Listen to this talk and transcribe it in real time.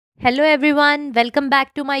Hello everyone, welcome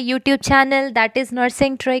back to my YouTube channel that is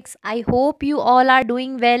Nursing Tricks. I hope you all are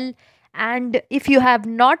doing well, and if you have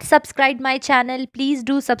not subscribed my channel, please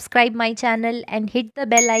do subscribe my channel and hit the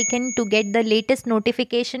bell icon to get the latest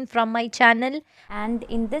notification from my channel. And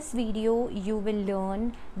in this video you will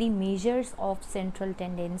learn the measures of central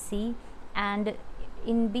tendency. And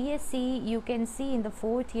in BSc you can see in the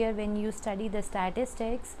fourth year when you study the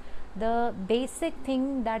statistics, the basic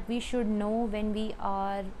thing that we should know when we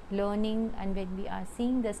are learning and when we are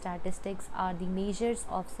seeing the statistics are the measures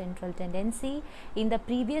of central tendency. In the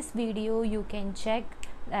previous video you can check,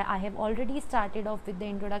 I have already started off with the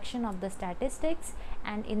introduction of the statistics,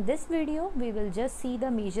 and in this video we will just see the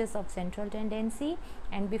measures of central tendency.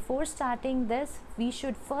 And before starting this, we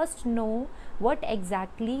should first know what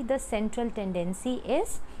exactly the central tendency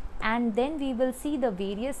is, and then we will see the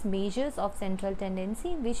various measures of central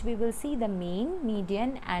tendency, in which we will see the mean,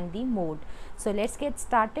 median and the mode. So let's get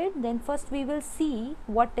started. Then first we will see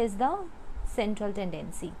what is the central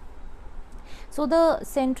tendency. So the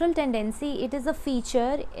central tendency, it is a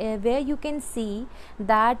feature where you can see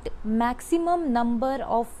that maximum number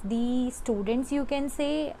of the students, you can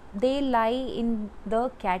say, they lie in the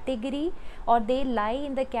category, or they lie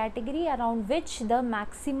in the category around which the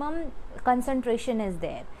maximum concentration is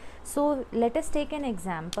there. So let us take an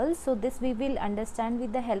example. So this we will understand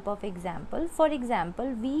with the help of example. For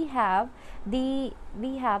example, we have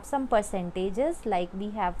some percentages, like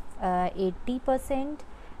we have 80%,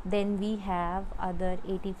 then we have other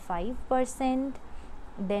 85%,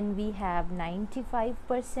 then we have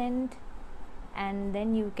 95%, and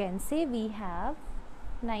then you can say we have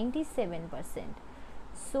 97%.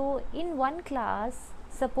 So in one class,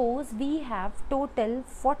 suppose we have total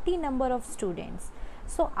 40 number of students.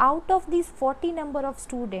 So out of these 40 number of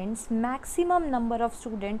students, maximum number of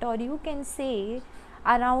student, or you can say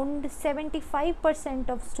around 75%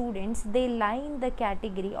 of students, they lie in the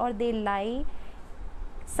category, or they lie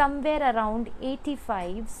somewhere around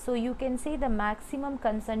 85. So you can say the maximum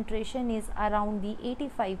concentration is around the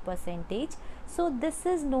 85%. So this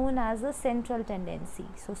is known as a central tendency.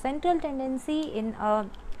 So central tendency, in a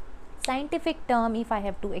scientific term, if I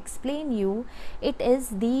have to explain you, it is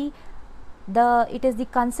the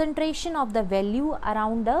concentration of the value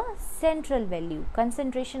around the central value.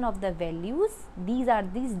 Concentration of the values, these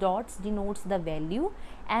dots denotes the value,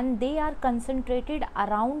 and they are concentrated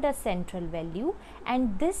around a central value,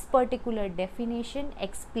 and this particular definition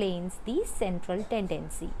explains the central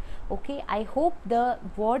tendency. Okay, I hope the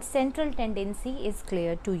word central tendency is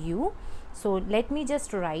clear to you. So let me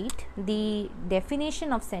just write the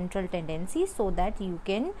definition of central tendency so that you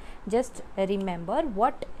can just remember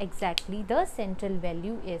what exactly the central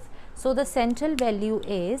value is. So the central value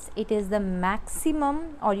is, it is the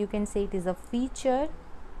maximum, or you can say it is a feature,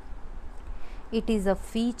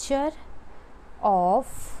 of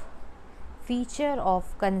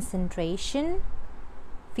concentration,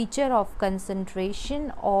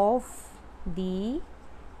 of the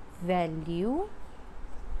value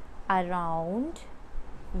around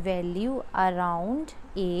a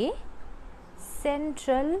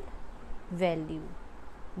central value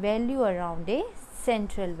around a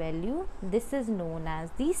central value. This is known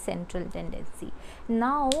as the central tendency.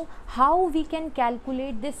 Now how we can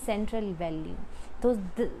calculate this central value? So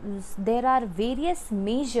there are various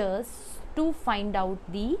measures to find out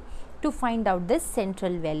this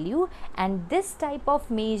central value, and this type of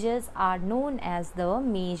measures are known as the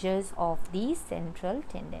measures of the central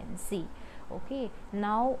tendency. Okay,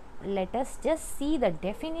 now let us just see the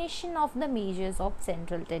definition of the measures of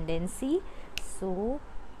central tendency. So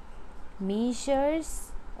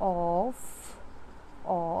measures of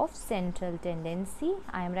central tendency,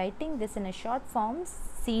 I am writing this in a short form.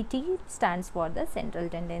 CT stands for the central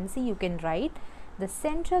tendency. You can write the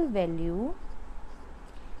central value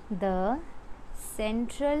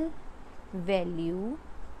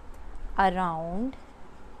around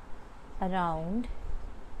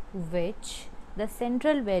which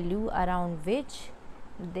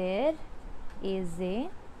there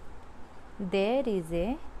is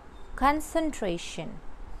a concentration,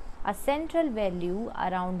 a central value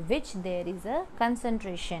around which there is a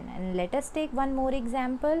concentration. And let us take one more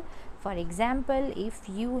example. For example, if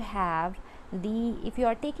you are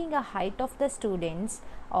taking a height of the students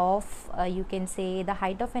of you can say the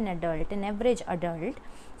height of an average adult,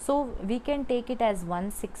 so we can take it as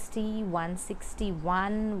 160,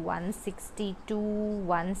 161, 162,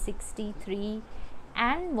 163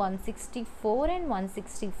 and 164 and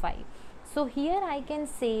 165. So here I can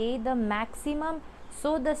say the maximum.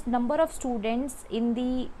 So the number of students in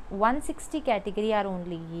the 160 category are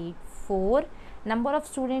only 4, Number of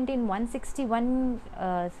student in 161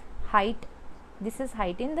 height, this is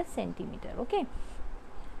height in the centimeter. Okay,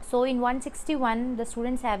 so in 161 the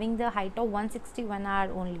students having the height of 161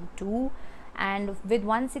 are only 2, and with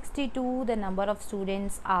 162 the number of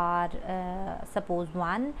students are suppose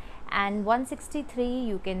 1, and 163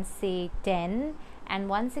 you can say 10, and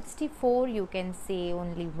 164 you can say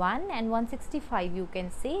only 1, and 165 you can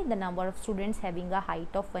say the number of students having a height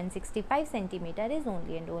of 165 centimeter is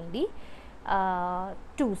only and only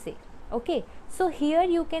 2 say. Okay, so here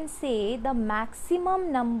you can say the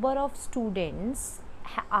maximum number of students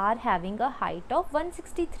are having a height of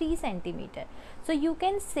 163 centimeter. So you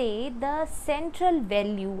can say the central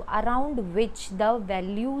value around which the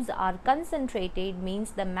values are concentrated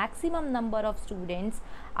means the maximum number of students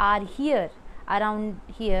are here, around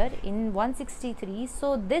here in 163.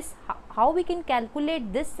 So this, how we can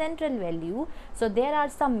calculate this central value? So there are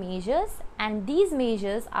some measures, and these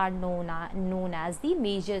measures are known as the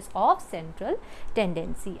measures of central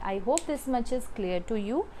tendency. I hope this much is clear to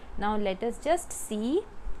you. Now let us just see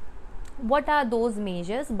what are those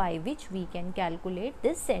measures by which we can calculate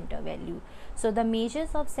this center value. So the measures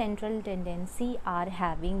of central tendency are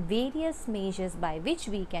having various measures by which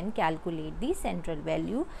we can calculate the central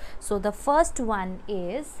value. So the first one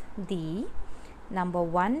is the number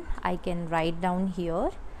 1, I can write down here,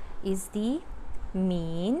 is the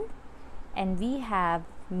mean, and we have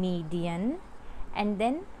median, and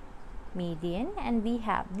then median, and we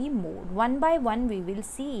have the mode. One by one we will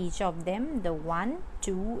see each of them, the 1,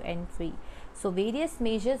 2 and 3. So various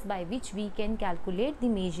measures by which we can calculate the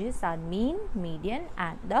measures are mean, median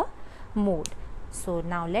and the mode. So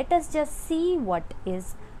now let us just see what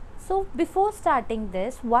is. So before starting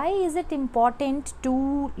this, why is it important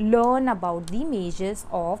to learn about the measures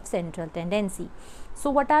of central tendency? So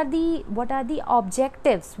what are the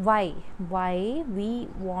objectives? Why we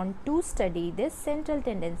want to study this central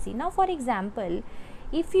tendency? Now for example,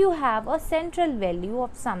 if you have a central value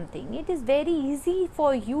of something, it is very easy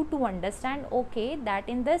for you to understand, okay, that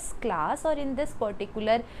in this class or in this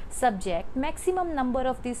particular subject maximum number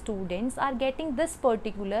of the students are getting this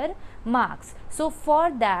particular marks. So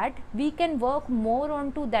for that we can work more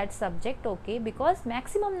on to that subject, okay, because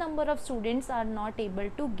maximum number of students are not able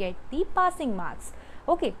to get the passing marks.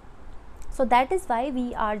 Okay, so that is why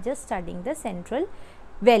we are just studying the central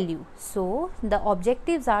value. So the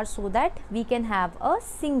objectives are so that we can have a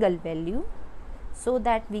single value,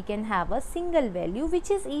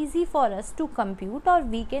 which is easy for us to compute, or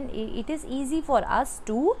it is easy for us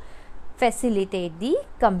to facilitate the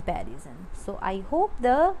comparison. So I hope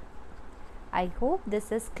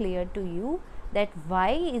this is clear to you, that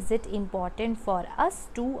why is it important for us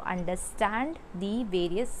to understand the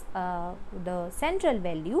various the central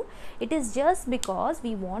value. It is just because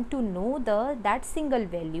we want to know that single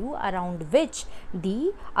value around which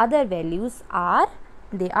the other values are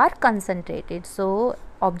concentrated. So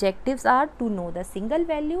objectives are to know the single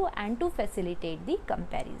value and to facilitate the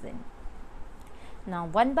comparison. Now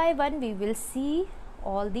one by one we will see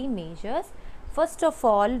all the measures. First of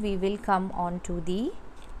all we will come on to the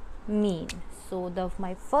mean. So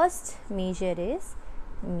my first measure is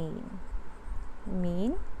mean.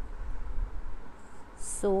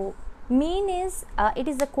 So mean is it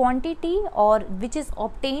is a quantity or which is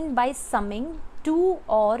obtained by summing two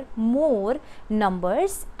or more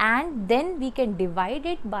numbers, and then we can divide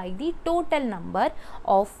it by the total number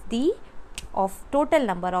of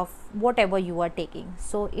whatever you are taking.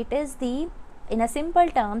 So it is in a simple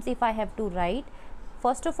terms, if I have to write,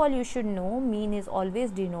 first of all you should know mean is always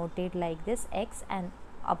denoted like this, x, and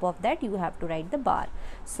above that you have to write the bar.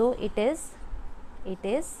 So it is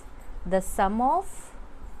the sum of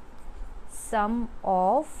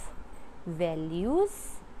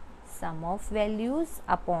values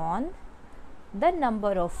upon the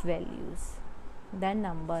number of values.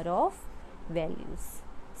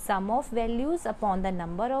 Sum of values upon the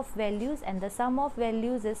number of values, and the sum of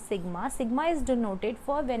values is sigma. Sigma is denoted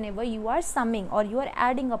for whenever you are summing or you are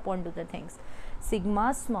adding upon to the things.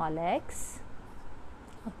 Sigma small x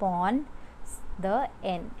upon the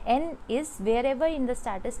n. N is wherever in the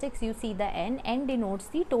statistics you see the n denotes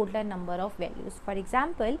the total number of values. For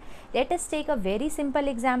example, let us take a very simple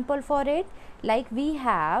example for it. Like we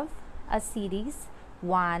have a series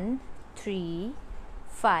 1, 3,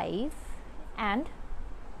 5 and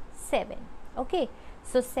 7. Okay,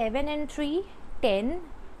 so 7 and 3, 10,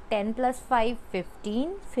 10 plus 5,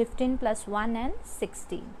 15, 15 plus 1 and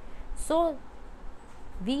 16. So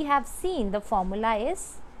we have seen the formula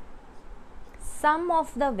is sum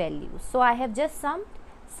of the values. So I have just summed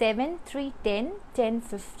 7, 3, 10, 10,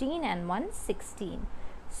 15 and 1, 16.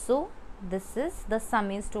 So this is the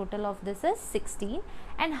sum is total of this is 16.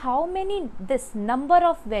 And how many, this number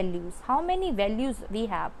of values, how many values we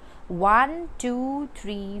have? 1 2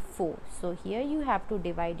 3 4. So here you have to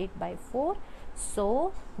divide it by 4.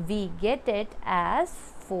 So we get it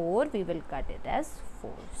as 4. We will cut it as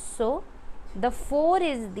 4. So the 4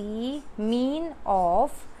 is the mean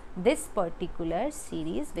of this particular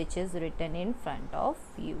series which is written in front of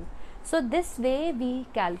you. So this way we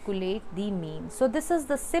calculate the mean. So this is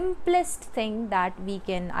the simplest thing that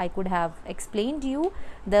I could have explained you,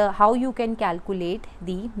 the how you can calculate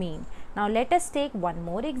the mean. Now let us take one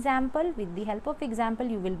more example. With the help of example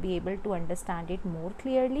you will be able to understand it more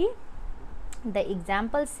clearly. The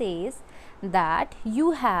example says that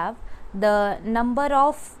you have the number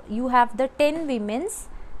of, you have the 10 women's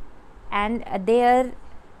and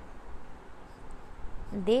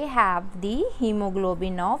they have the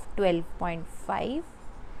hemoglobin of 12.5,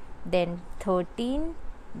 then 13,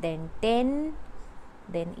 then 10,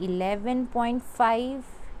 then 11.5,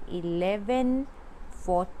 11,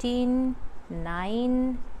 14,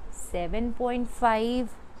 9, 7.5,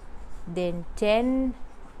 then 10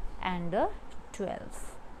 and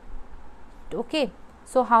 12. Okay,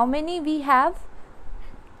 so how many we have?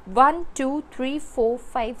 1 2 3 4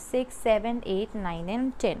 5 6 7 8 9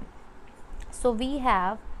 and 10. So we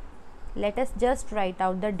have, let us just write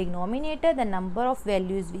out the denominator, the number of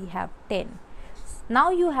values we have 10.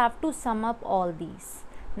 Now you have to sum up all these.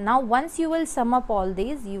 Now once you will sum up all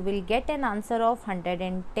these, you will get an answer of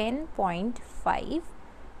 110.5.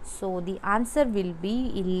 So the answer will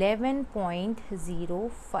be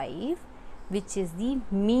 11.05, which is the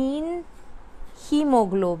mean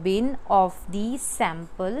hemoglobin of the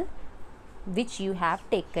sample which you have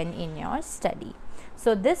taken in your study.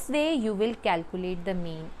 So this way you will calculate the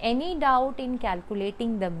mean. Any doubt in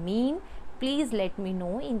calculating the mean, please let me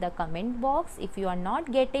know in the comment box. If you are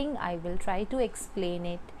not getting, I will try to explain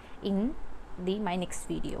it in my next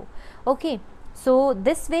video. Okay, so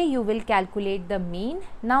this way you will calculate the mean.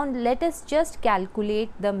 Now let us just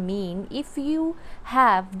calculate the mean if you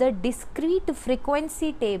have the discrete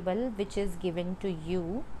frequency table which is given to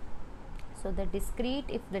you. So if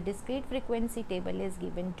the discrete frequency table is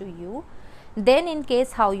given to you, then in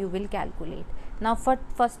case how you will calculate. Now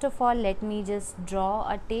first of all, let me just draw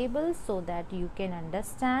a table so that you can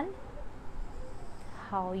understand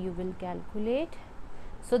how you will calculate.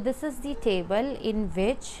 So this is the table in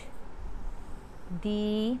which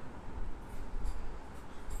the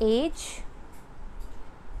age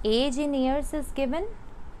in years is given,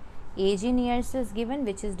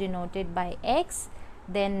 which is denoted by X.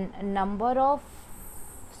 Then number of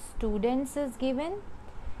students is given,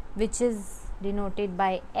 which is denoted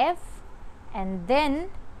by F, and then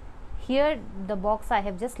here the box I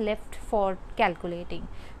have just left for calculating.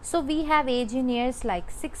 So we have age in years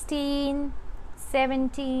like 16,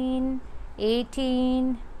 17,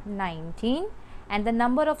 18, 19, and the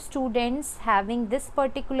number of students having this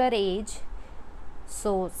particular age.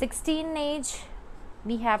 So 16 age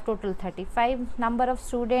we have total 35 number of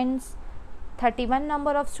students, 31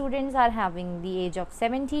 number of students are having the age of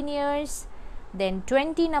 17 years, then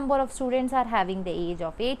 20 number of students are having the age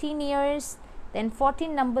of 18 years, then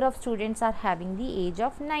 14 number of students are having the age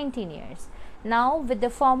of 19 years. Now with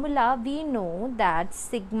the formula we know that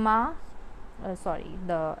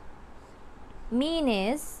the mean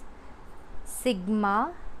is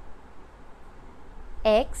sigma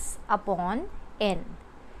x upon n.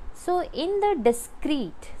 So in the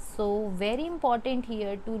discrete, so very important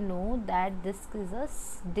here to know that this is a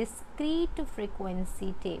discrete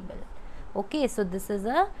frequency table. Okay, so this is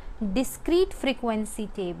a discrete frequency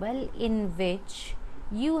table in which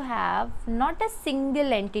you have not a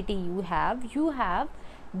single entity, you have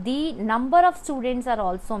the number of students are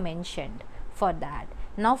also mentioned for that.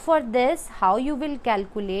 Now for this, how you will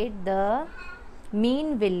calculate the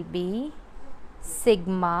mean will be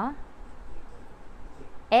sigma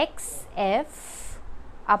xf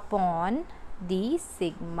upon the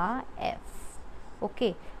sigma f.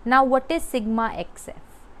 Okay, now what is sigma xf?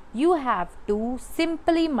 You have to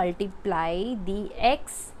simply multiply the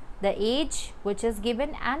x, the age which is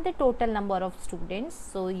given, and the total number of students.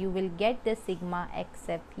 So you will get the sigma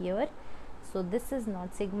xf here. So this is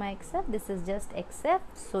not sigma xf, this is just xf.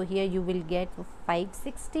 So here you will get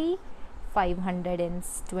 560,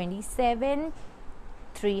 527,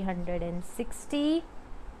 360.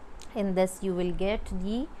 In this you will get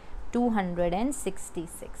the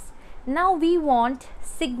 266. Now we want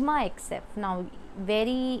sigma xf. Now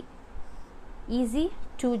very easy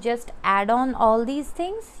to just add on all these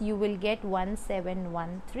things. You will get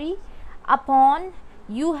 1713 upon,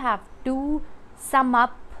 you have to sum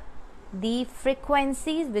up the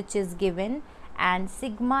frequencies which is given, and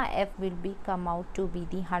sigma f will be come out to be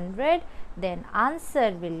the 100, then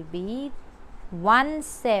answer will be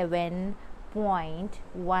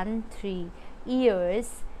 17.13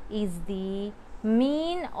 years is the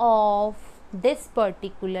mean of this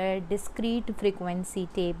particular discrete frequency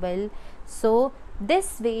table. So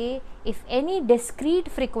this way, if any discrete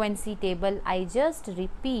frequency table, I just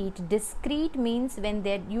repeat, discrete means when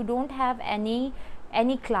there you don't have any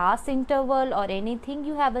class interval or anything,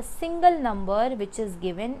 you have a single number which is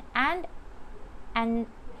given, and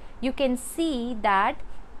you can see that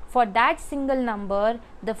for that single number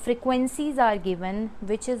the frequencies are given,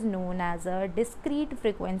 which is known as a discrete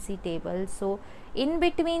frequency table. So in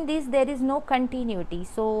between this there is no continuity,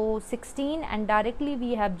 so 16 and directly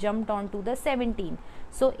we have jumped on to the 17.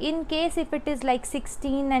 So in case if it is like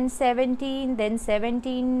 16 and 17, then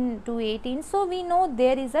 17 to 18, so we know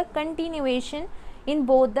there is a continuation in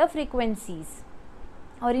both the frequencies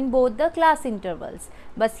or in both the class intervals,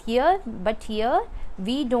 but here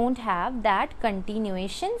we don't have that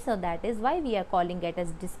continuation, so that is why we are calling it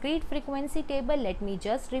as discrete frequency table. Let me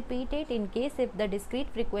just repeat it. In case if the discrete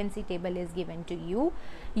frequency table is given to you,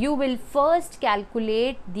 you will first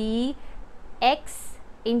calculate the x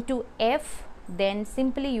into f, then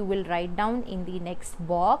simply you will write down in the next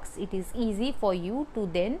box. It is easy for you to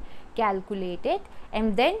then calculate it,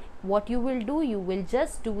 and then what you will do, you will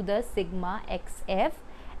just do the sigma xf,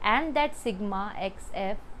 and that sigma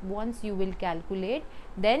xf once you will calculate,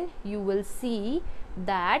 then you will see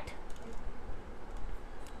that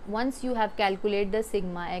once you have calculated the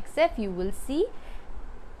sigma xf, you will see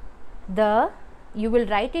you will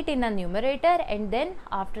write it in a numerator, and then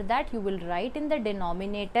after that you will write in the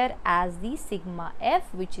denominator as the sigma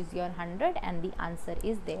f, which is your 100, and the answer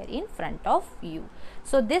is there in front of you.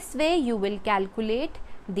 So this way you will calculate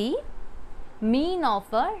the mean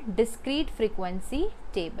of a discrete frequency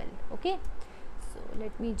table. Okay, so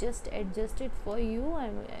let me just adjust it for you.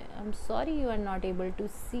 I'm sorry you are not able to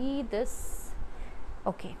see this.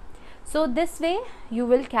 Okay, so this way you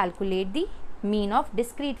will calculate the mean of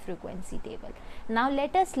discrete frequency table. Now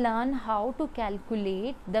let us learn how to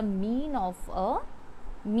calculate the mean of a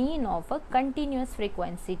continuous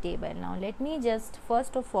frequency table. Now let me just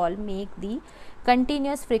first of all make the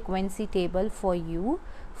continuous frequency table for you.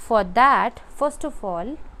 For that, first of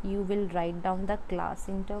all you will write down the class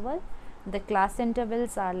interval. The class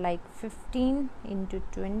intervals are like 15 into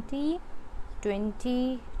 20,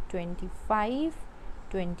 20, 25,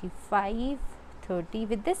 25, 30.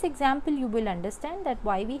 With this example you will understand that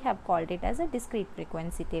why we have called it as a discrete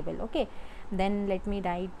frequency table. Okay, then let me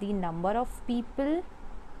write the number of people.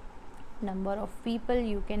 Number of people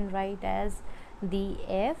you can write as the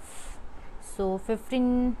f. So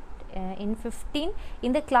 15 in 15,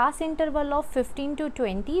 in the class interval of 15 to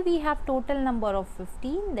 20 we have total number of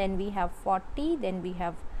 15, then we have 40, then we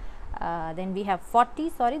have 40,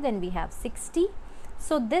 sorry, then we have 60.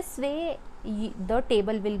 So this way the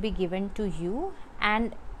table will be given to you,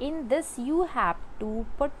 and in this you have to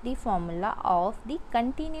put the formula of the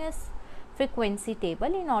continuous frequency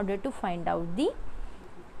table in order to find out the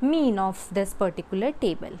mean of this particular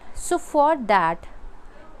table. So for that,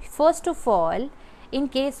 first of all, in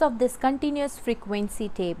case of this continuous frequency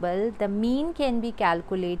table, the mean can be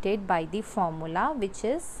calculated by the formula, which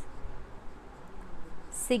is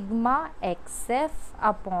sigma xf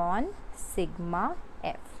upon sigma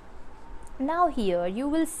f. Now here you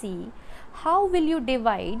will see how will you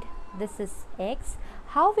divide, this is x,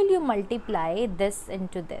 how will you multiply this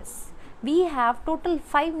into this. We have total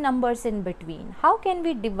 5 numbers in between. How can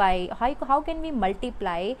we divide, how can we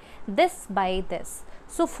multiply this by this?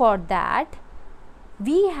 So for that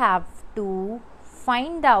we have to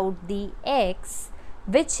find out the x,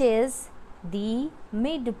 which is the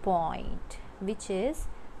midpoint,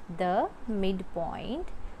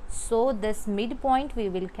 So this midpoint we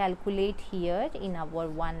will calculate here in our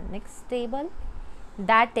next table,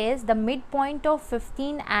 that is the midpoint of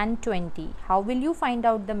 15 and 20. How will you find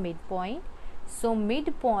out the midpoint? So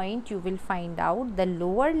midpoint you will find out the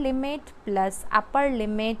lower limit plus upper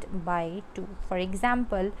limit by 2. For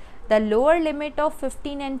example, the lower limit of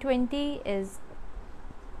 15 and 20 is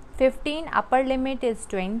 15, upper limit is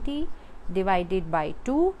 20 divided by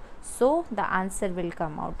 2. So the answer will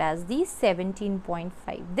come out as the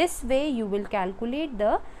 17.5. This way you will calculate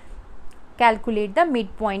the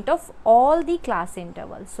midpoint of all the class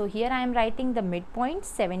intervals. So here I am writing the midpoint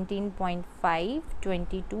 17.5,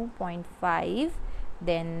 22.5,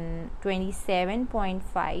 then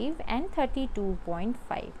 27.5 and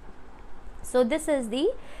 32.5. So this is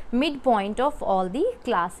the midpoint of all the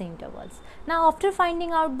class intervals. Now after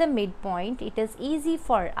finding out the midpoint, it is easy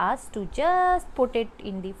for us to just put it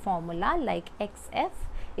in the formula like xf.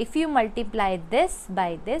 If you multiply this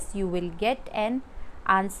by this, you will get an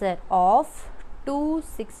answer of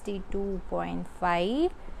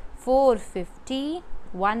 262.5, 450,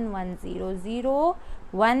 1100,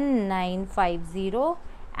 1950,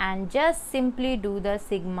 and just simply do the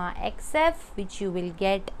sigma xf, which you will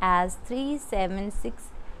get as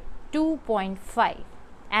 3762.5.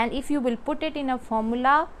 and if you will put it in a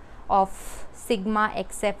formula of sigma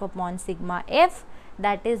xf upon sigma f,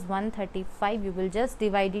 that is 135, you will just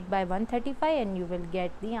divide it by 135 and you will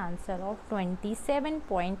get the answer of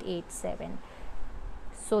 27.87.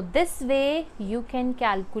 So this way you can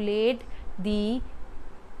calculate the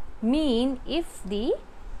mean if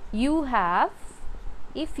you have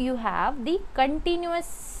the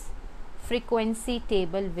continuous frequency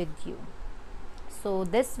table with you. So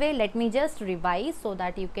this way, let me just revise so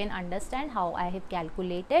that you can understand how I have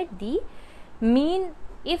calculated the mean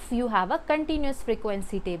if you have a continuous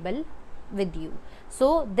frequency table with you.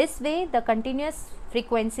 So this way the continuous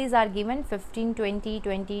frequencies are given 15, 20,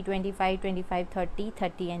 20, 25, 25, 30,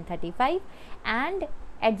 30 and 35, and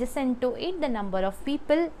adjacent to it the number of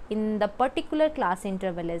people in the particular class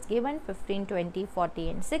interval is given 15, 20, 40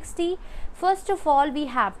 and 60. First of all, we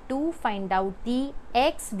have to find out the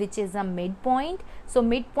x, which is a midpoint. So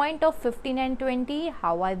midpoint of 15 and 20,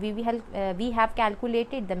 how we have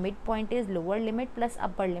calculated the midpoint is lower limit plus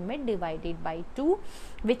upper limit divided by 2,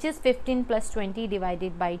 which is 15 plus 20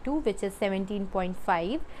 divided by 2, which is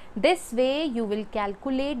 17.5. This way you will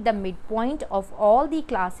calculate the midpoint of all the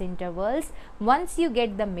class intervals. Once you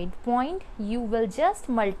get the midpoint, you will just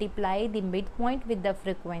multiply the midpoint with the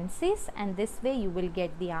frequencies, and this way you will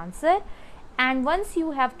get the answer. And once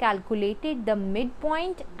you have calculated the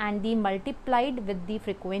midpoint and the multiplied with the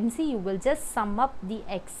frequency, you will just sum up the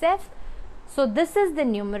xf. So this is the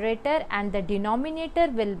numerator, and the denominator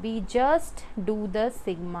will be just do the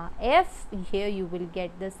sigma f. Here you will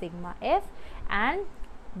get the sigma f, and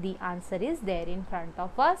the answer is there in front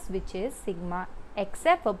of us, which is sigma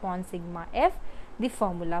xf upon sigma f, the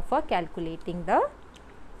formula for calculating the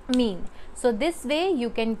mean. So this way you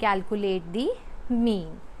can calculate the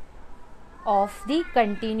mean of the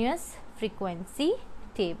continuous frequency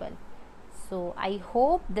table. So I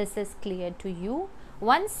hope this is clear to you.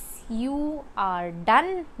 Once you are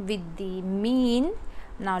done with the mean,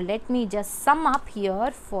 now let me just sum up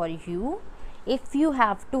here for you. If you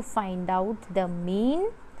have to find out the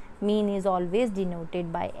mean is always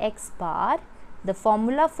denoted by x bar. The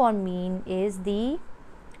formula for mean is the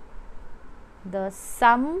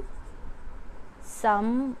sum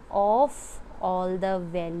of all the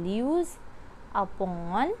values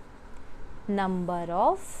upon number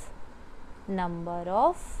of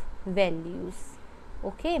values.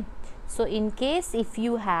 Okay, so in case if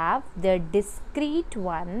you have the discrete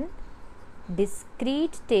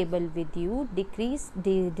table with you, the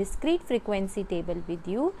discrete frequency table with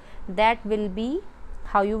you, that will be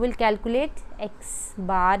how you will calculate x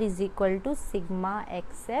bar is equal to sigma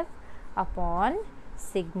xf upon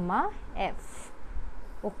sigma f.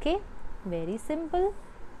 Okay, very simple.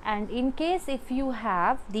 And in case if you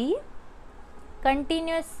have the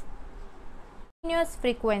continuous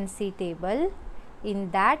frequency table, in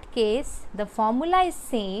that case the formula is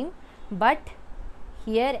same, but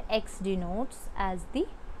here x denotes as the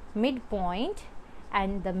midpoint,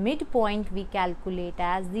 and the midpoint we calculate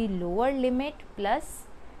as the lower limit plus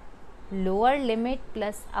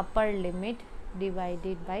upper limit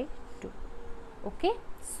divided by 2. Okay,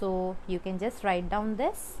 so you can just write down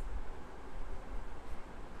this.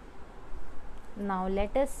 Now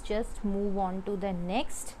let us just move on to the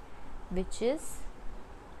next, which is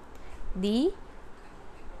the,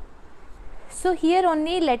 so here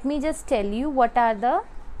only let me just tell you what are the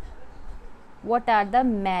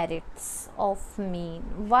merits of mean,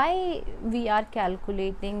 why we are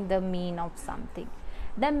calculating the mean of something.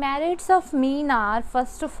 The merits of mean are,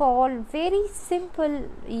 first of all, very simple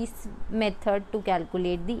method to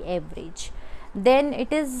calculate the average. Then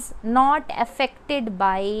it is not affected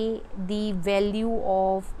by the value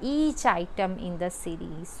of each item in the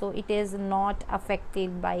series. So it is not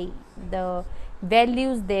affected by the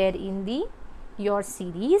values there in your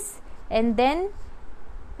series. And then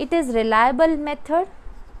it is reliable method.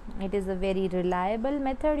 It is a very reliable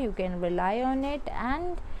method. You can rely on it,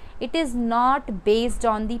 and it is not based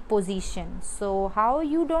on the position. So how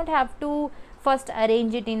you don't have to first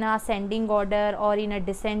arrange it in a ascending order or in a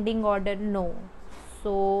descending order, no.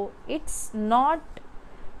 So it's not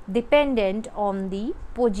dependent on the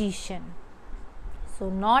position. so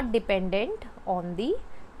not dependent on the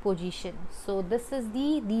position. So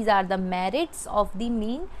these are the merits of the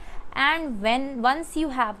mean. And once you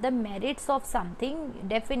have the merits of something,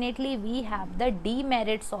 definitely we have the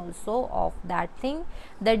demerits also of that thing.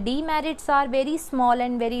 The demerits are very small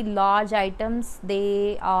and very large items.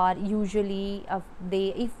 They are usually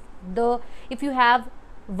if you have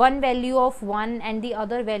one value of 1 and the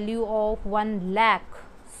other value of 1 lakh,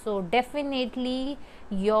 so definitely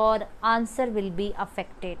your answer will be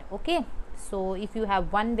affected. Okay, so if you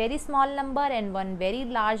have one very small number and one very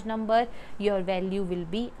large number, your value will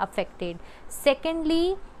be affected.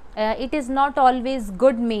 Secondly, it is not always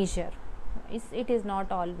good measure. It is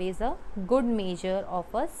not always a good measure of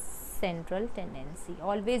a central tendency.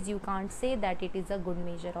 Always you can't say that it is a good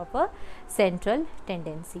measure of a central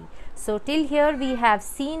tendency. So till here we have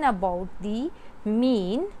seen about the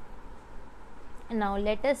mean. Now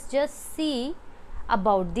let us just see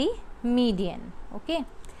about the median. Okay,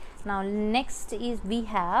 now next is we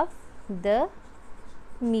have the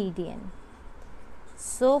median.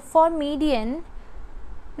 So for median,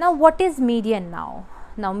 now what is median now?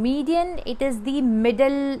 Now median, it is the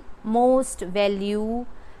middle most value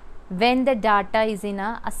when the data is in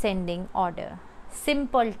a ascending order.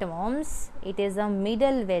 Simple terms, it is a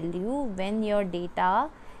middle value when your data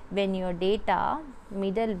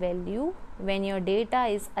middle value when your data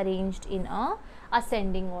is arranged in a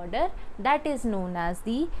ascending order, that is known as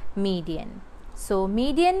the median. So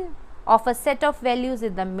median of a set of values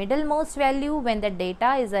is the middlemost value when the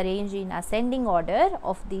data is arranged in ascending order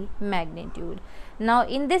of the magnitude. Now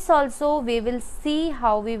in this also we will see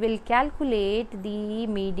how we will calculate the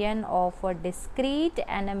median of a discrete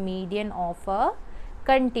and a median of a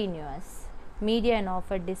continuous. Median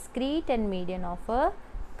of a discrete and median of a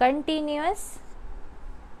continuous.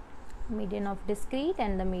 Median of discrete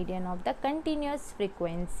and the median of the continuous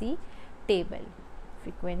frequency table.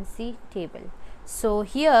 So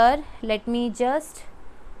here let me just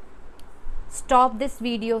stop this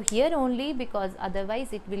video here only, because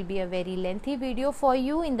otherwise it will be a very lengthy video for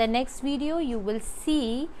you. In the next video you will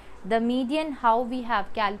see the median, how we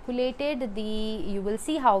have calculated you will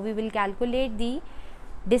see how we will calculate the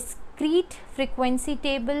discrete frequency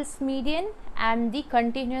tables median and the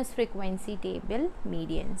continuous frequency table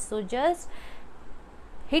median. So just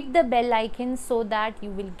hit the bell icon so that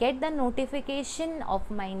you will get the notification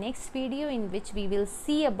of my next video in which we will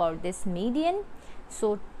see about this median.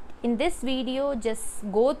 So in this video just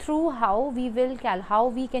go through how we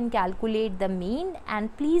can calculate the mean,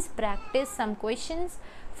 and please practice some questions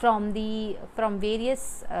from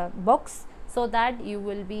various books, so that you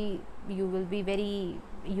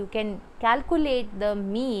can calculate the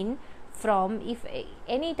mean from if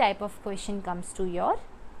any type of question comes to your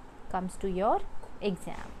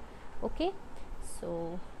exam. Okay,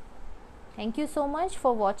 so thank you so much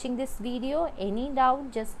for watching this video. Any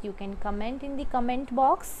doubt, just you can comment in the comment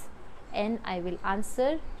box and I will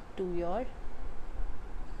answer to your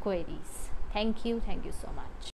queries. Thank you so much.